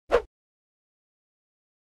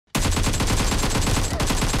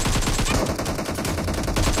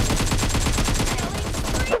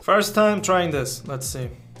First time trying this. Let's see.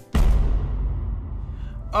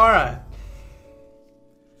 Alright.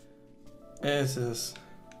 This is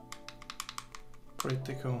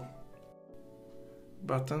pretty cool.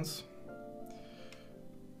 Buttons.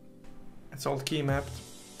 It's all key mapped.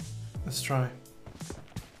 Let's try.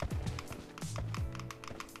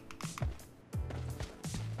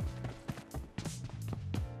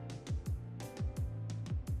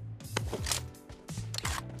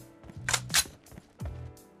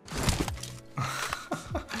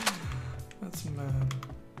 That's mad.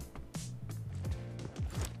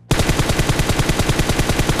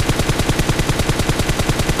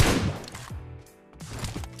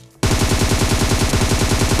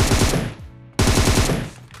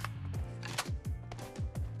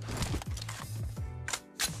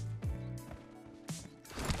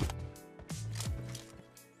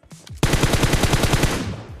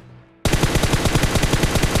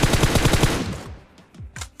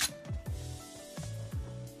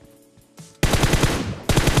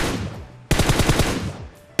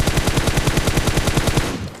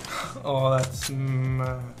 Oh, that's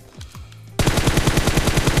mad.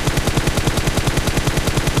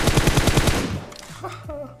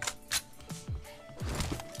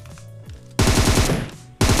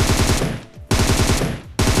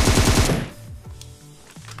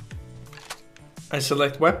 I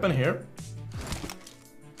select weapon here.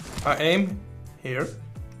 I aim here.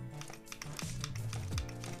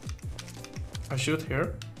 I shoot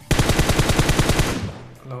here.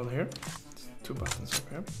 Load here. Two buttons up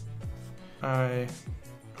here. I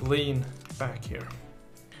lean back here.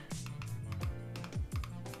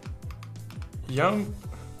 Jump,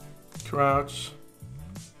 crouch,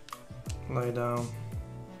 lay down,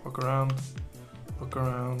 walk around,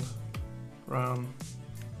 run.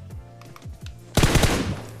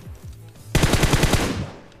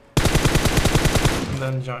 And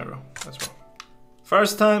then gyro as well.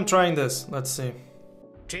 First time trying this, let's see.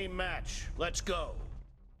 Team match, let's go.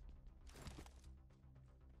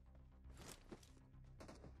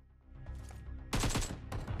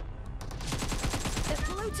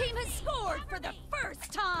 Team has scored for the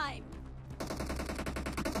first time!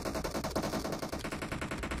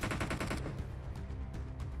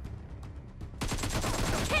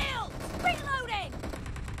 Kill! Reloading!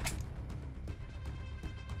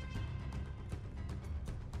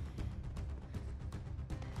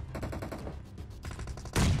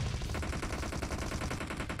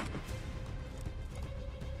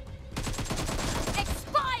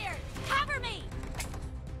 Expired! Cover me!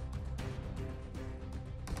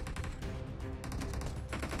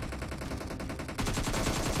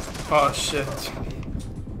 Oh shit.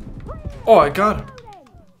 Oh, I got him.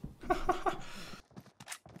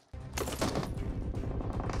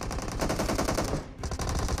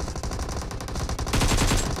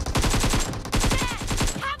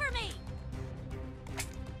 Cover me!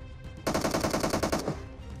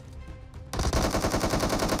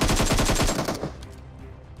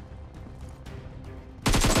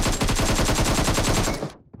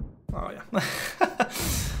 Oh yeah.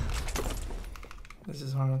 This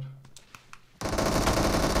is hard.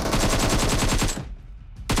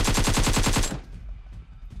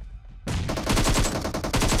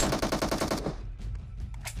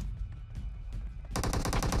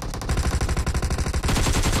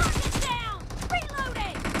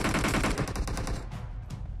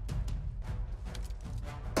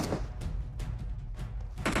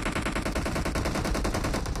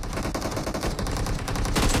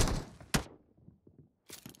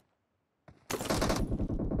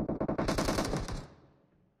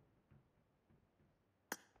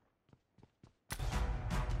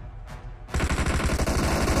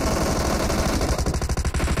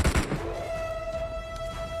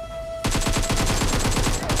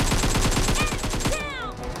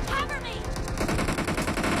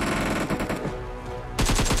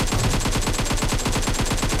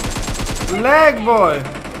 Lag boy!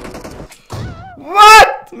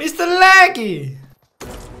 What? Mr. Laggy!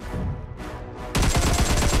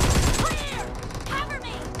 Clear! Cover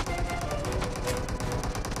me!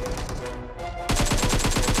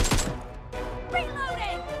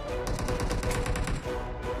 Reloading!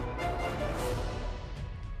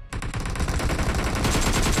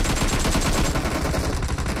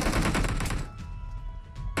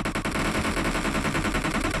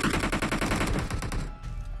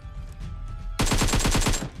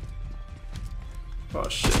 Oh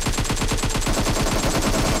shit.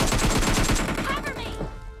 Cover me!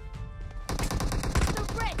 The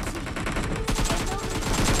red team is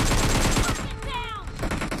down!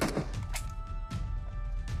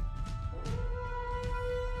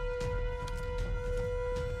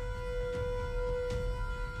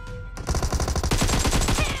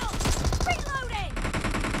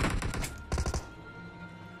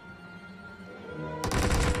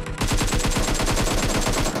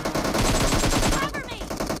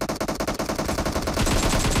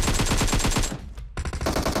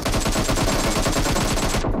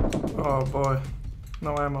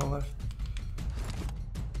 No ammo left.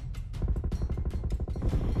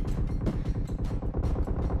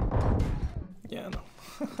 Yeah, no.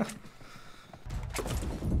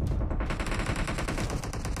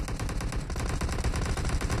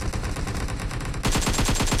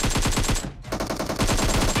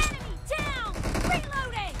 Enemy down!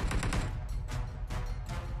 Reloading!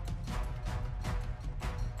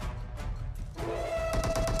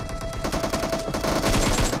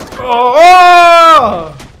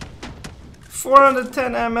 Oh!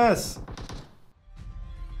 410 MS.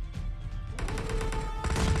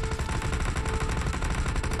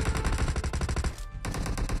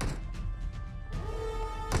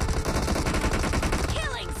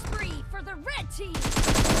 Killing spree for the red team!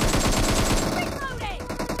 Reloading!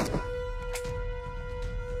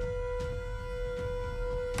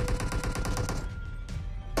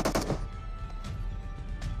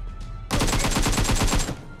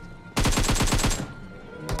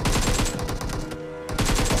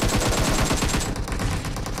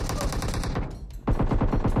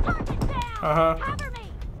 Target down! Uh-huh. Cover me!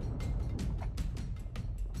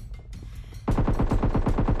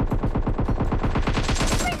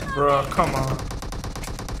 Bro, come on.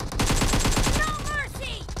 No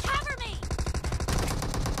mercy! Cover me!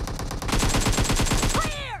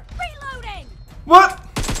 Clear! Reloading! What?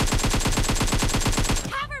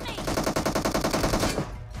 Cover me!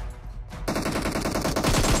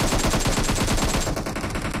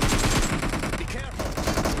 Be careful.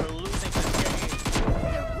 We're losing the game.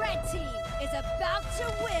 The red team is about to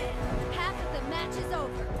win. Half of the match is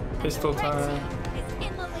over. and Pistol the red time. team is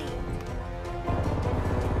in the lead.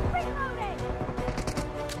 Reloading!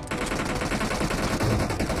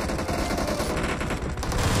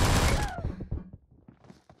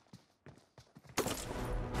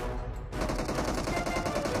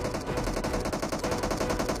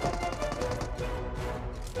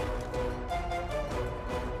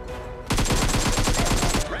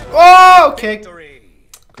 Oh, okay. Victory.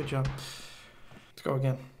 Good job. Let's go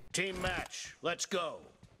again. Team match. Let's go.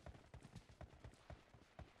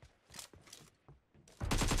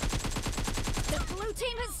 The blue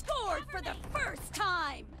team has scored for the first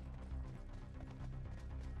time.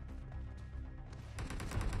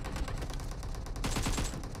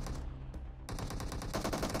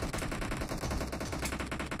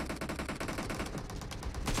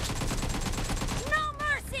 No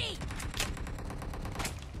mercy!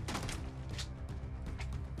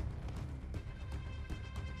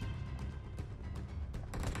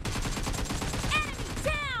 Enemy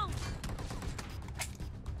down!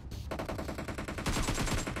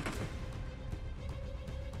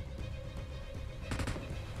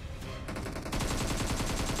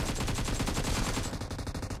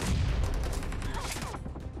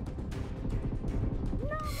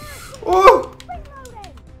 Oh!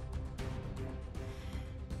 Reloading!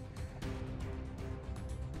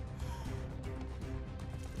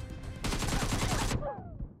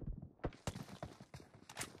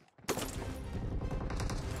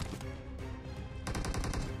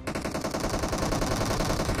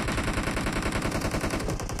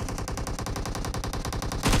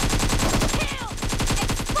 Kill!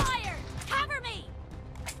 Expired! Cover me!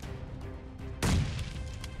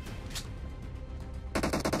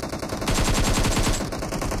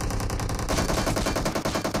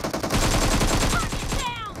 Target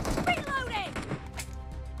down! Reloading!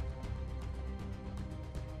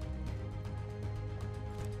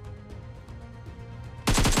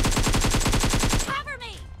 Cover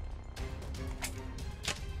me!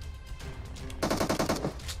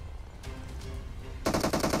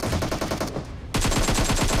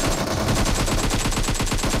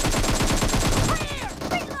 Clear!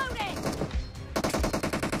 Reloading!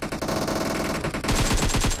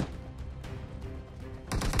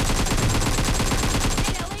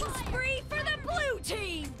 Killing spree for the blue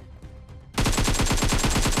team!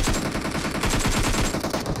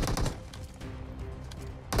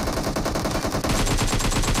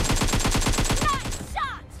 Nice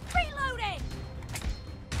shot! Reloading!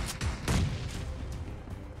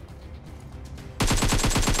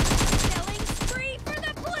 Killing spree for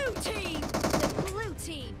the blue team! The blue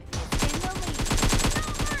team is in the lead. No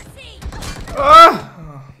mercy! Ah!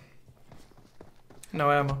 No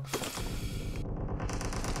ammo.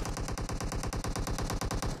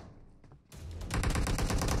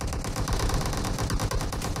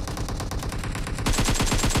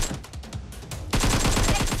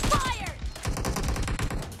 Expired!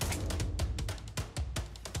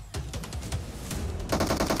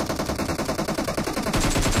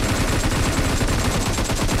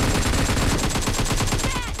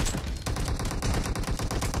 Dead!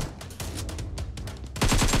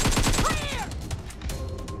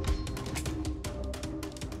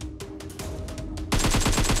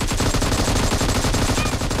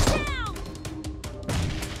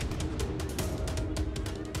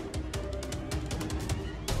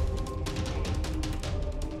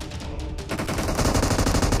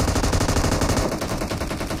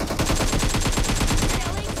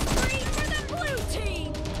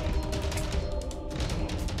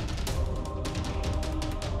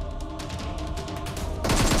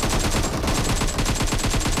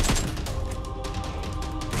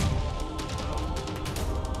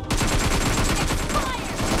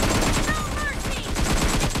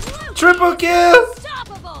 Triple kill!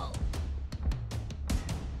 Unstoppable.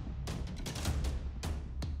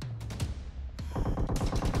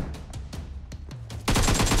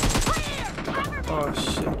 Clear. Cover me. Oh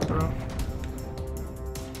shit, bro.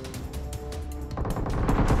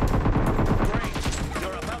 Great.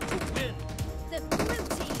 You're about to win. The blue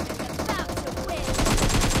team is about to win.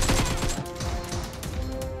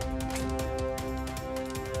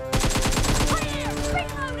 Clear.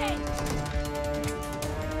 Reloading.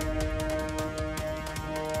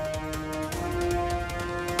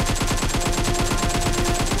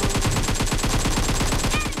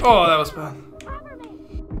 Oh, that was bad. Cover me.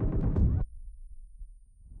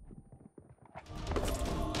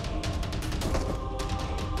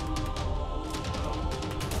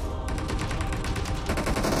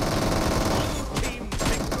 Team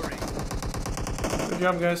victory. Good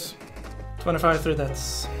job, guys. 25 3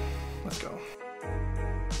 deaths.